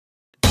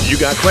You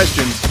got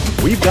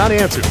questions, we've got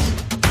answers.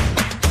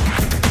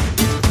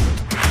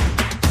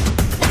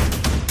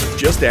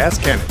 Just ask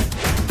Kenan.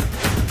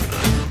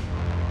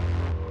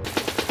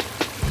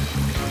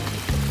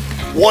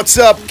 What's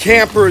up,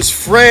 campers,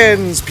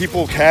 friends,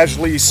 people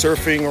casually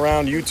surfing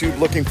around YouTube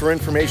looking for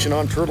information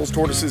on turtles,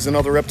 tortoises, and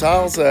other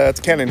reptiles?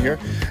 It's Kenan here,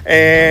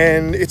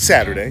 and it's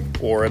Saturday,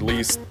 or at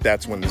least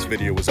that's when this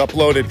video was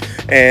uploaded.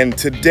 And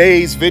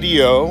today's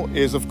video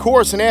is, of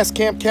course, an Ask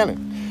Kamp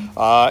Kenan.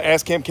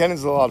 Ask Kamp Kenan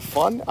is a lot of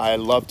fun. I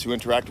love to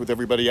interact with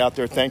everybody out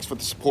there. Thanks for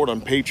the support on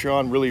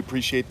Patreon. Really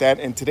appreciate that.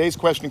 And today's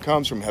question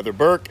comes from Heather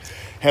Burke.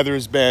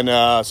 Heather's been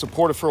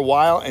supportive for a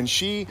while, and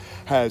she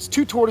has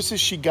 2 tortoises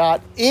she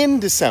got in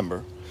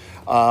December.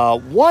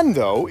 One,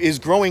 though, is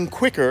growing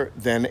quicker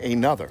than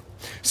another.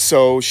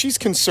 So she's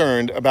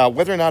concerned about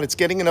whether or not it's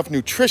getting enough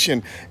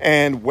nutrition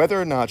and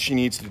whether or not she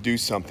needs to do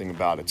something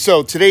about it.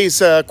 So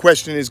today's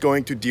question is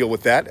going to deal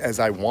with that as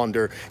I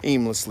wander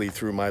aimlessly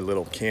through my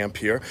little camp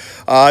here.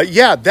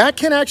 Yeah, that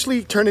can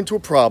actually turn into a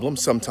problem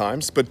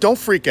sometimes, but don't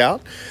freak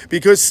out,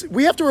 because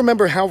we have to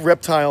remember how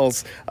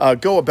reptiles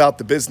go about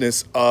the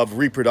business of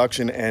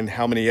reproduction and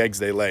how many eggs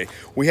they lay.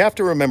 We have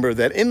to remember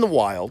that in the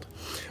wild,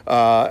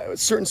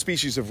 certain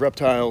species of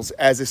reptiles,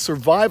 as a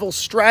survival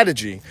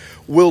strategy,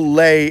 will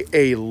lay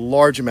a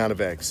large amount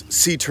of eggs.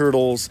 Sea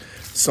turtles,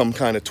 some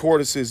kind of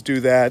tortoises do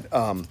that.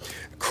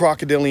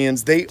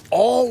 Crocodilians, they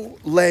all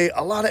lay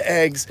a lot of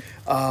eggs.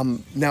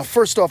 Now,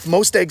 first off,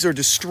 most eggs are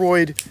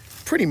destroyed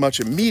pretty much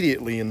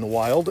immediately in the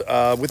wild.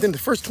 Within the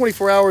first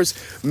 24 hours,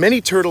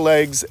 many turtle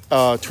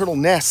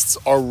nests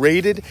are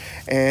raided,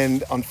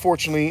 and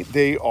unfortunately,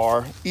 they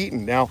are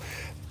eaten. Now,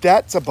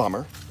 that's a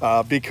bummer,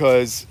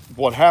 because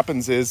what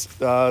happens is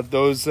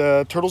those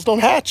turtles don't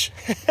hatch.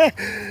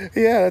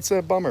 Yeah, that's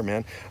a bummer,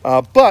 man.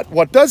 But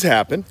what does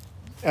happen,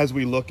 as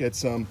we look at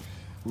some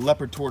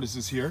leopard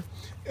tortoises here,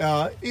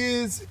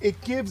 is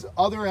it gives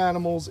other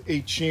animals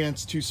a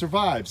chance to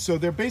survive. So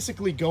they're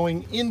basically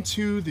going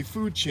into the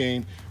food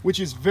chain, which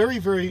is very,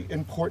 very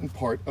important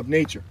part of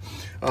nature.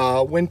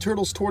 When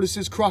turtles,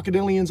 tortoises,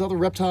 crocodilians, other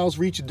reptiles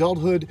reach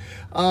adulthood,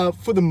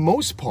 for the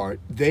most part,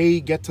 they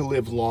get to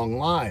live long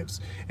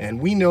lives. And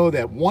we know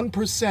that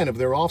 1% of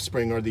their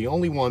offspring are the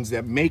only ones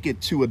that make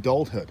it to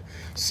adulthood.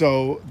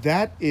 So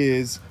that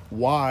is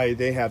why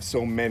they have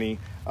so many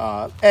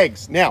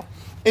eggs. Now,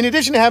 in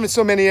addition to having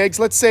so many eggs,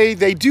 let's say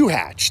they do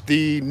hatch.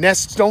 The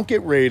nests don't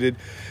get raided,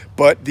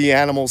 but the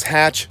animals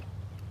hatch,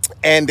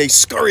 and they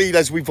scurry,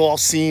 as we've all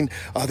seen.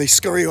 They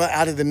scurry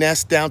out of the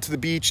nest down to the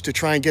beach to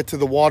try and get to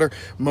the water.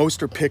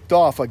 Most are picked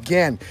off.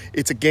 Again,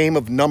 it's a game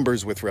of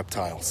numbers with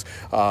reptiles.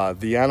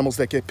 The animals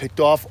that get picked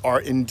off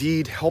are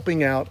indeed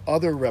helping out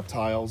other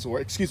reptiles, or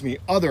excuse me,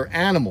 other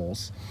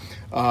animals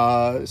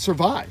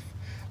survive.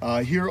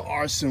 Here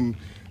are some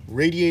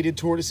radiated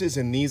tortoises,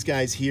 and these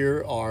guys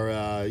here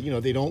are, you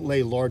know, they don't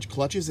lay large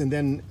clutches, and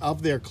then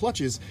of their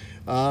clutches,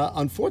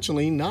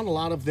 unfortunately, not a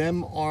lot of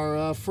them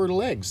are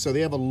fertile eggs, so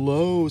they have a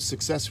low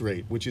success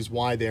rate, which is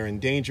why they're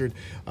endangered,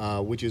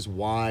 which is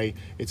why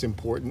it's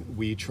important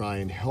we try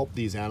and help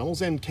these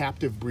animals, and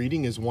captive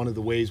breeding is one of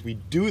the ways we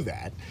do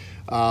that.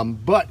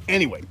 But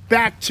anyway,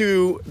 back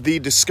to the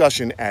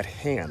discussion at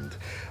hand.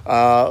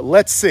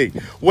 Let's see.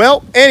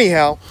 Well,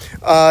 anyhow,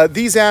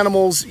 these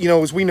animals, you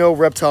know, as we know,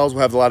 reptiles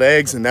will have a lot of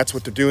eggs, and that's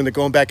what they're doing. They're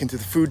going back into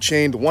the food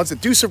chain. The ones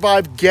that do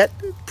survive get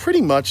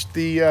pretty much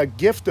the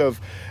gift of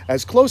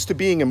as close to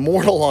being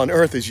immortal on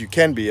Earth as you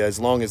can be, as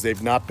long as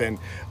they've not been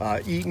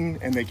eaten,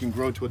 and they can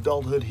grow to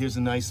adulthood. Here's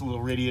a nice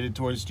little radiated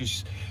tortoise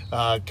just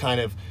kind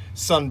of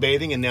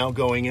sunbathing and now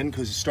going in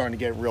because it's starting to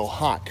get real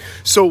hot.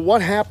 So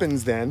what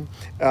happens then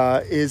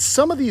is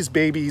some of these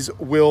babies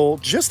will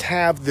just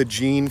have the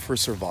gene for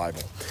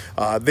survival.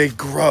 They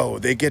grow,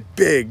 they get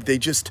big, they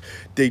just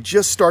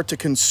start to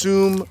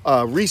consume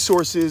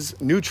resources,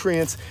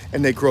 nutrients,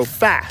 and they grow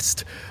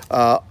fast.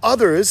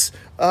 Others,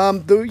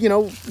 you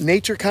know,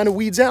 nature kind of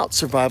weeds out,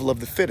 survival of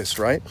the fittest,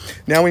 right?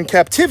 Now in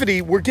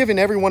captivity, we're giving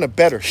everyone a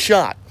better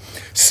shot.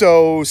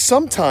 So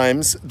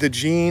sometimes the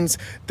genes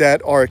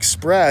that are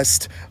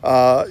expressed,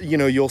 you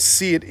know, you'll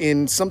see it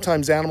in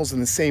sometimes animals in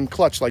the same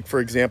clutch, like for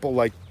example,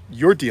 like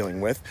you're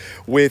dealing with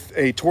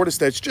a tortoise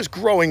that's just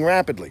growing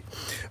rapidly.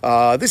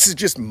 This is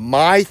just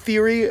my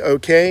theory,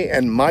 okay?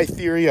 And my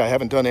theory, I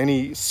haven't done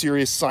any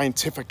serious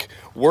scientific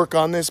work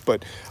on this,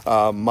 but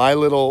my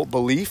little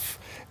belief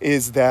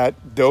is that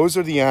those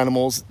are the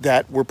animals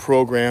that were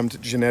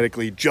programmed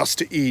genetically just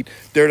to eat.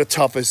 They're the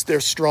toughest, they're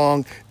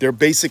strong, they're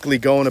basically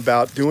going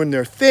about doing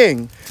their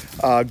thing,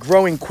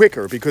 growing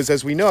quicker, because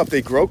as we know, if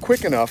they grow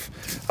quick enough,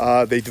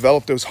 they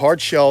develop those hard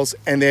shells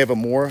and they have a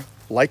more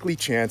likely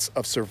chance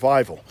of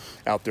survival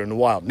out there in the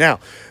wild. Now,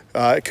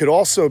 it could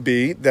also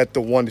be that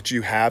the one that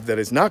you have that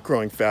is not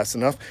growing fast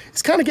enough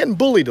is kind of getting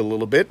bullied a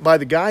little bit by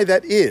the guy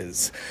that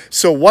is.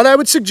 So what I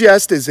would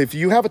suggest is if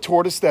you have a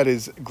tortoise that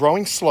is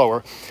growing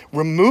slower,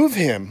 remove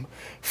him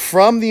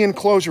from the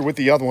enclosure with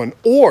the other one,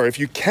 or if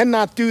you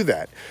cannot do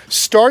that,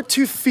 start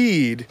to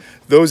feed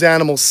those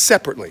animals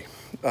separately.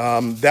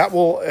 That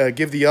will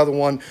give the other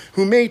one,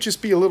 who may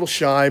just be a little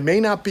shy, may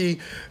not be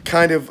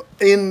kind of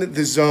in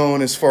the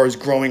zone as far as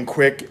growing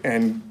quick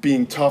and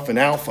being tough and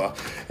alpha,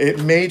 it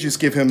may just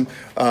give him,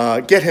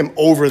 get him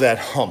over that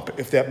hump,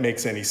 if that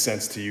makes any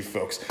sense to you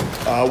folks.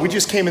 We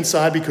just came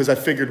inside because I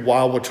figured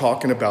while we're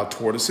talking about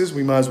tortoises,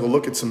 we might as well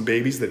look at some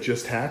babies that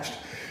just hatched.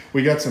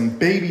 We got some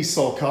baby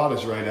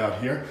sulcatas right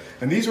out here,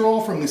 and these are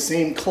all from the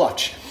same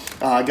clutch.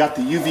 I got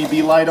the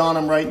UVB light on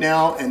them right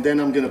now, and then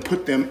I'm gonna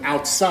put them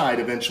outside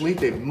eventually.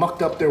 They've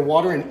mucked up their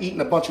water and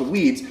eaten a bunch of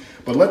weeds,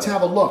 but let's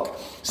have a look.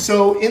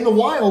 So in the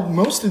wild,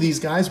 most of these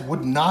guys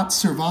would not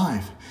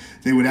survive.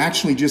 They would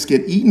actually just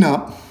get eaten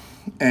up,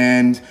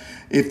 and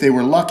if they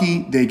were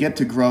lucky, they get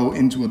to grow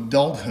into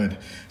adulthood.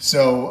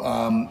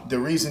 So the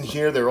reason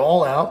here, they're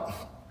all out,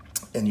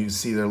 and you can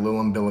see their little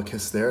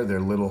umbilicus there,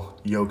 their little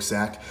yolk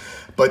sac.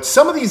 But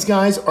some of these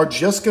guys are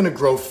just gonna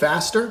grow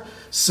faster.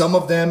 Some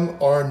of them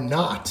are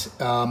not.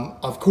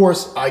 Of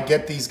course, I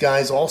get these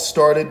guys all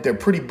started. They're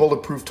pretty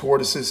bulletproof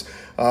tortoises,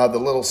 the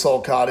little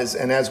sulcatas,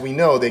 and as we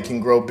know, they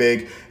can grow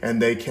big,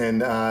 and they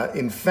can,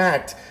 in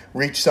fact,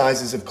 reach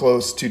sizes of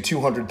close to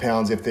 200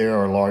 pounds if they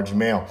are a large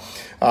male.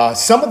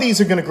 Some of these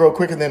are gonna grow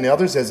quicker than the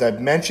others, as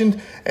I've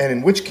mentioned, and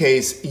in which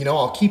case, you know,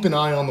 I'll keep an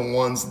eye on the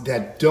ones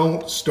that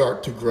don't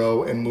start to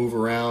grow and move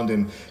around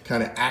and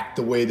kind of act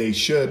the way they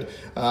should.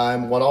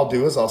 And what I'll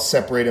do is I'll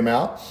separate them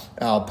out.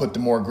 I'll put the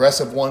more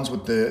aggressive ones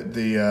with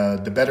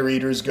the better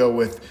eaters go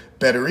with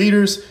better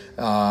eaters.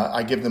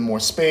 I give them more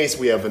space.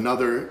 We have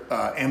another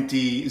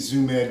empty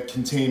Zoo-Med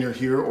container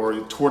here, or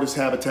tortoise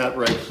habitat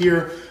right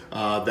here.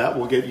 That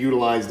will get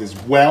utilized as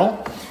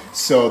well.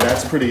 So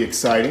that's pretty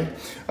exciting.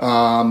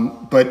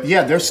 But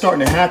yeah, they're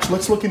starting to hatch.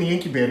 Let's look in the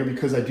incubator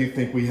because I do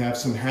think we have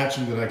some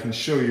hatching that I can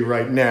show you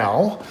right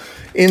now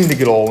in the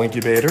good old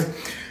incubator.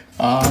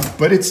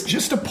 But it's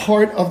just a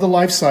part of the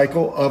life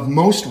cycle of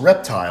most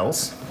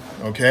reptiles,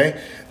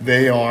 okay?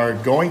 They are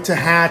going to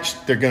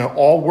hatch. They're gonna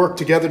all work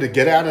together to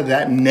get out of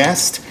that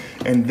nest,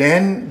 and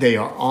then they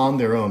are on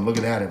their own. Look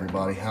at that,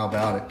 everybody. How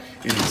about it?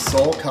 It is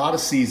sulcata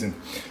season.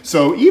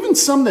 So even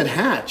some that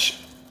hatch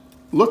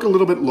look a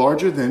little bit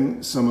larger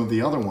than some of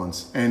the other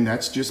ones, and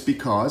that's just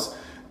because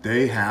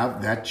they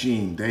have that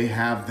gene. They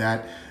have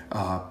that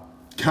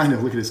kind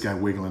of, look at this guy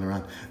wiggling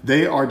around.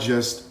 They are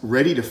just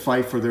ready to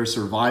fight for their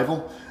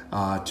survival,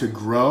 to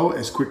grow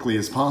as quickly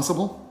as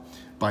possible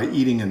by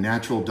eating a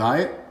natural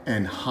diet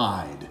and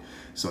hide.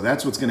 So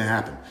that's what's gonna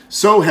happen.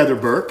 So Heather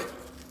Burke,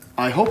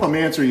 I hope I'm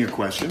answering your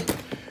question.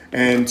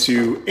 And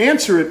to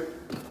answer it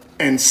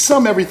and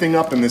sum everything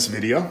up in this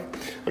video,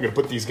 I'm gonna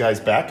put these guys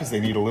back because they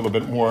need a little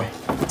bit more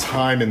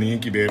time in the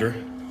incubator.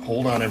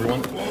 Hold on,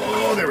 everyone.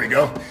 Oh, there we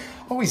go.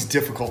 Always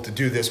difficult to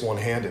do this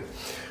one-handed.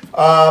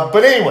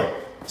 But anyway,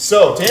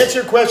 so to answer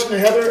your question,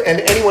 Heather,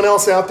 and anyone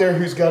else out there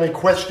who's got a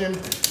question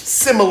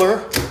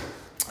similar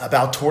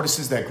about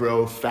tortoises that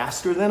grow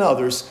faster than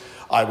others,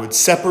 I would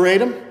separate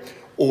them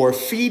or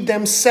feed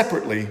them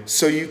separately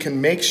so you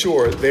can make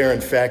sure they're in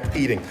fact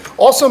eating.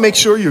 Also make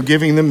sure you're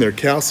giving them their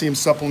calcium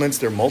supplements,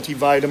 their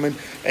multivitamin,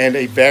 and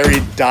a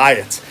varied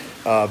diet.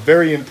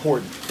 Very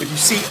important. If you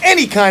see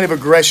any kind of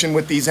aggression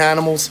with these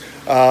animals,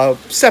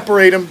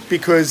 separate them,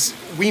 because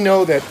we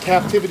know that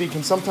captivity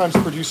can sometimes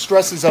produce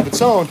stresses of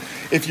its own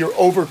if you're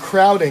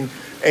overcrowding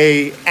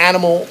an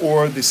animal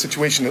or the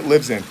situation it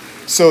lives in.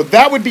 So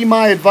that would be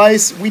my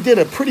advice. We did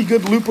a pretty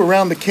good loop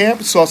around the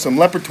camp, saw some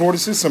leopard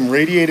tortoises, some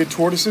radiated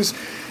tortoises,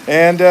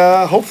 and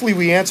hopefully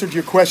we answered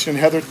your question,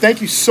 Heather. Thank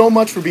you so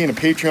much for being a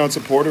Patreon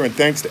supporter, and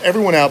thanks to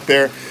everyone out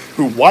there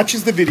who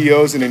watches the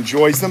videos and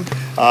enjoys them.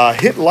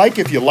 Hit like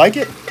if you like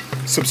it.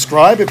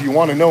 Subscribe if you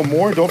want to know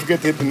more. Don't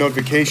forget to hit the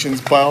notifications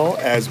bell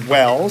as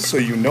well so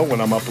you know when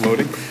I'm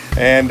uploading.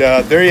 And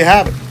there you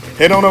have it.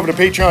 Head on over to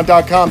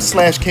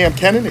patreon.com/Kamp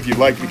Kenan if you'd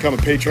like to become a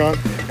patron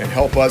and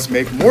help us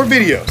make more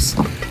videos.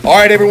 All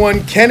right,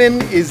 everyone,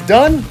 Kenan is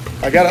done.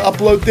 I got to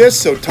upload this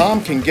so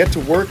Tom can get to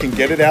work and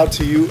get it out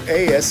to you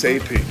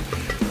ASAP.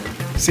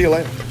 See you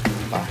later.